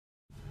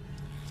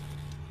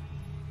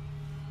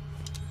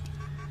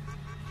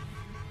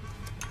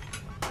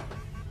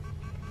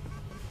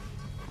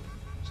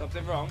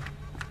Something wrong?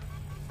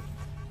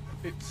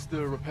 It's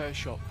the repair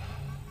shop.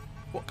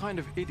 What kind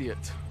of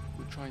idiot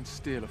would try and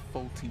steal a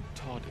faulty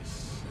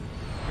TARDIS?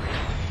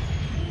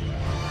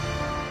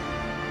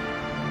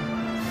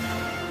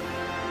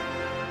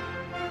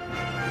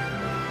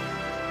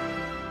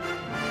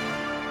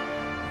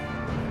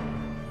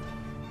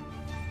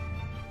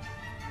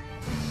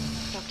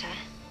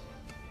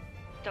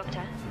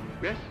 Doctor?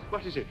 Yes?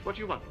 What is it? What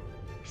do you want?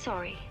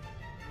 Sorry,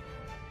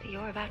 but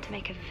you're about to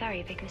make a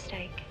very big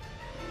mistake.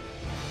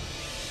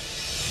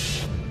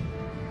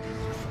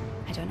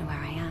 I don't know where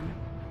I am.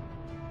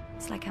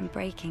 It's like I'm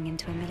breaking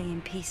into a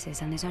million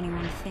pieces and there's only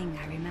one thing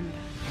I remember.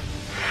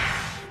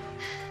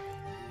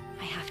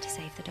 I have to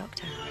save the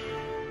Doctor.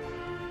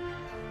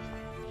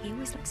 He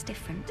always looks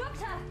different.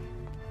 Doctor!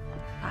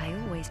 I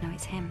always know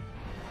it's him.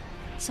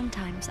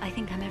 Sometimes I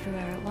think I'm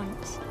everywhere at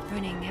once,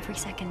 running every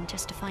second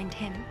just to find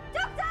him.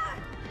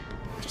 Doctor!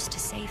 Just to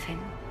save him.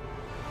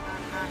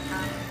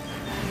 Doctor!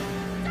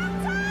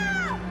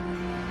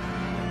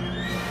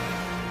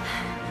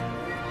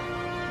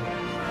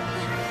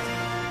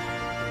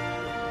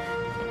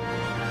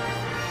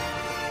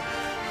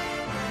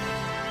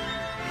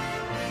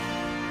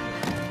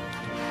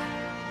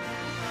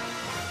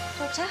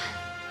 Doctor?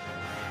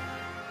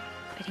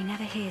 But he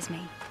never hears me.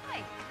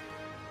 Hi.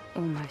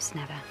 Almost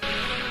never.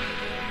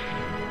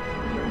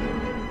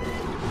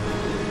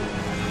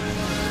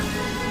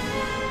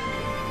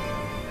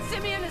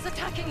 Simeon is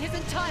attacking his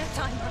entire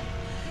timeline.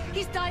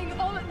 He's dying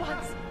all at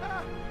once.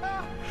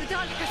 The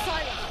Dalek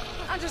Asylum,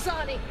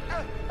 Androzani.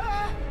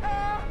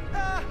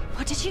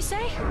 What did you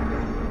say?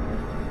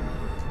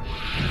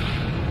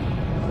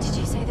 Did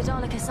you say the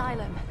Dalek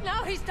Asylum?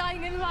 Now he's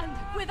dying in London,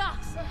 with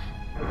us.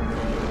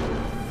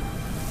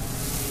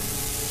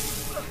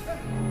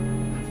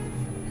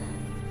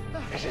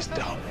 It is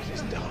done. It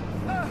is done.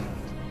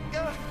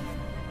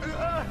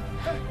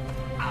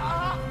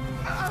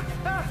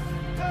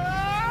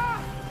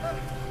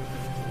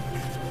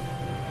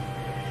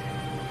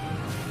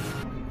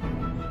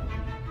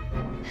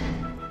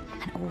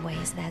 And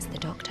always there's the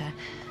Doctor.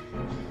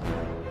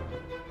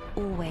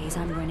 Always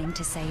I'm running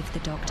to save the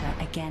Doctor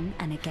again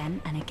and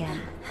again and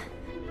again.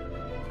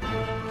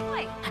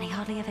 And he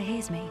hardly ever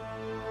hears me.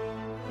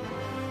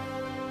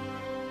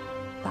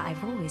 But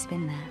I've always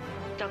been there.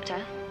 Doctor?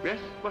 Yes?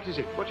 What is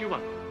it? What do you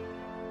want?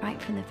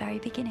 Right from the very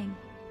beginning.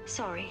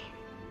 Sorry,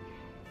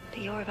 but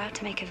you're about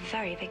to make a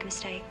very big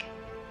mistake.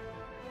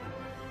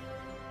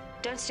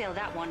 Don't steal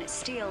that one,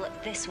 steal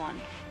this one.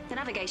 The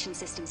navigation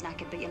system's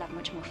knackered, but you'll have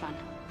much more fun.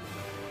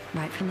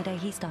 Right from the day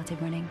he started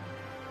running.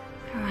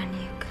 Run,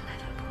 you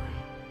clever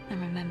boy.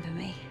 And remember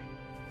me.